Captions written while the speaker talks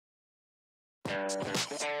I'll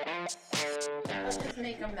just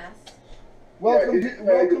make a mess. Welcome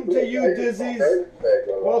to you, Dizzy's.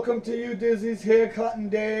 Welcome to you, Dizzy's hair cutting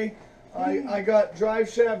day. I got Drive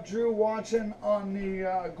Shaft Drew watching on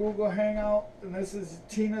the Google Hangout, and this is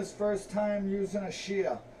Tina's first time using a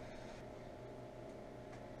shear.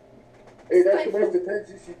 Hey, that's the most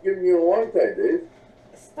attention she's given you in a long time, Dave.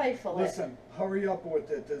 Stifle it. Listen, hurry up with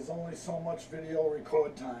it. There's only so much video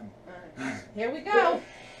record time. Here we go.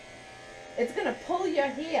 It's going to pull your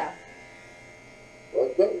hair.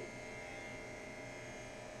 Let's go.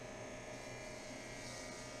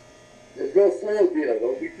 Just go slow, Tina.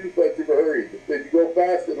 Don't be too much of a hurry. If you go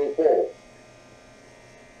fast, it'll pull.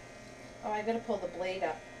 Oh, I got to pull the blade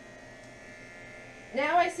up.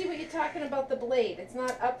 Now I see what you're talking about, the blade. It's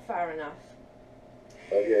not up far enough.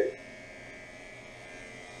 Okay.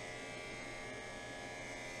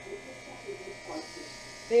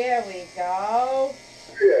 There we go.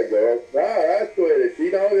 There you go. Now that's the way it is. See,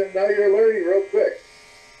 now you're learning real quick.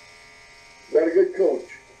 You got a good coach.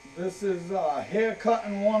 This is Hair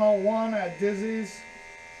Cutting 101 at Dizzy's.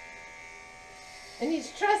 And he's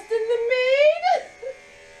trusting the maid.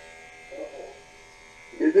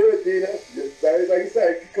 You do it, Tina. Just like I said,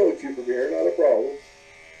 I can coach you from here. Not a problem.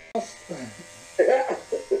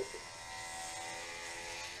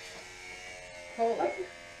 Holy.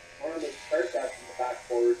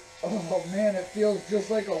 Oh man, it feels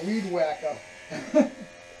just like a weed whacker.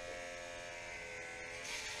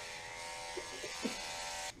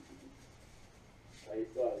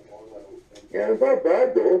 Yeah, it's not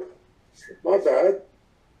bad though. Not bad.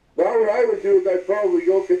 Now what I would do is I'd probably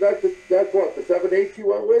go, because that's what, the 7/8 you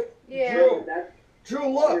went with? Yeah.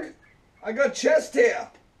 Drew, look. I got chest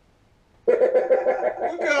hair.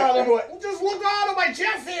 Look at all of it. Just look at all of my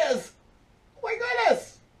chest hairs. Oh my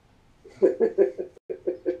goodness.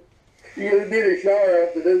 You're going to need a shower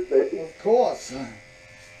after this thing. Of course.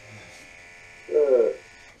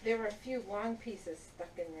 There were a few long pieces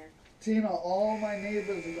stuck in there. Tina, all my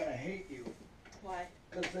neighbors are going to hate you. Why?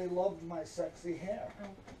 Because they loved my sexy hair. Oh.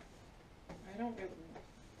 I don't really...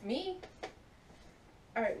 Me?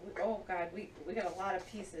 Alright, oh God, we got a lot of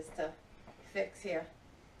pieces to fix here.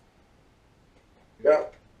 Yeah.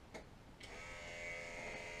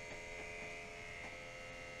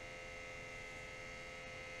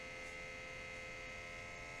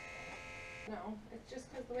 No, it's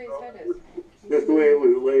just because the way his head is. Just the way it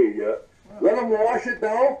was laid, yeah. Let them wash it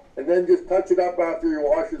now, and then just touch it up after you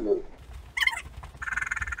wash it.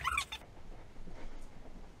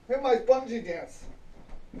 Hit my bungee dance.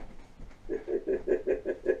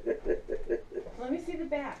 Let me see the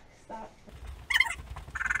back. Stop.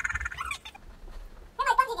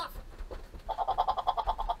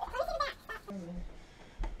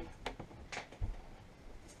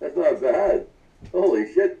 That's not bad.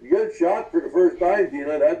 Holy shit, good shot for the first time,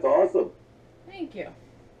 Tina. That's awesome. Thank you.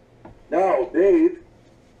 Now, Dave,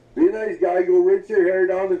 be a nice guy. Go rinse your hair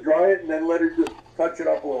down and dry it, and then let her just touch it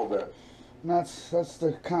up a little bit. That's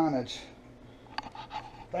the carnage.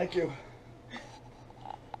 Thank you.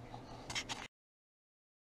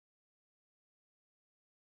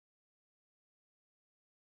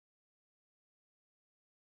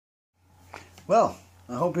 Well,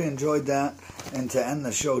 I hope you enjoyed that. And to end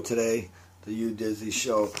the show today, the You Dizzy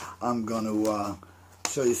show, I'm going to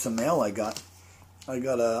show you some mail I got. I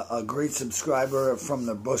got a great subscriber from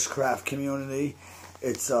the Bushcraft community.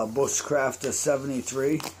 It's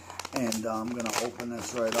Bushcrafter73, and I'm going to open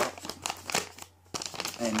this right up.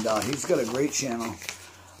 And he's got a great channel.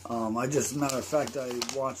 As a matter of fact, I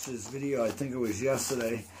watched his video, I think it was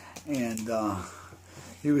yesterday, and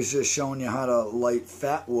he was just showing you how to light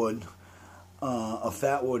a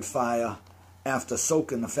fatwood fire after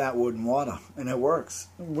soaking the fatwood in water, and it works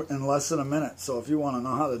in less than a minute. So if you want to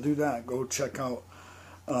know how to do that, go check out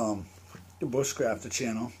the Bushcrafter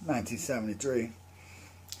channel, 1973.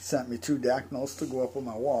 Sent me 2 dactyls to go up on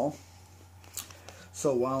my wall.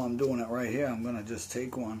 So while I'm doing it right here, I'm going to just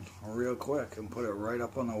take one real quick and put it right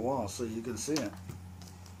up on the wall so you can see it.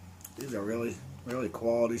 These are really, really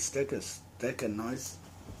quality stickers, thick and nice.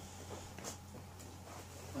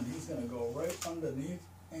 And he's going to go right underneath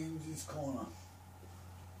Angie's corner.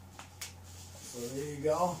 So there you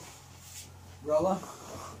go, brother.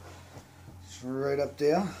 It's right up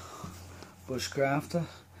there. Bushcrafter,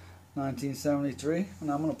 1973. And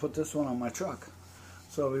I'm going to put this one on my truck,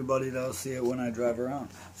 so everybody does see it when I drive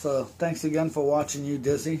around. So thanks again for watching You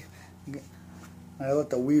Dizzy. I let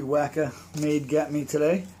the weed whacker maid get me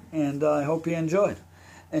today, and I hope you enjoyed.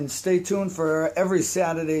 And stay tuned for every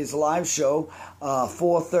Saturday's live show,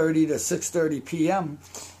 4:30 to 6:30 p.m.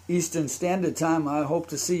 Eastern Standard Time. I hope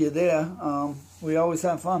to see you there. We always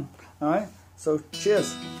have fun. All right? So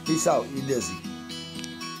cheers. Peace out. You Dizzy.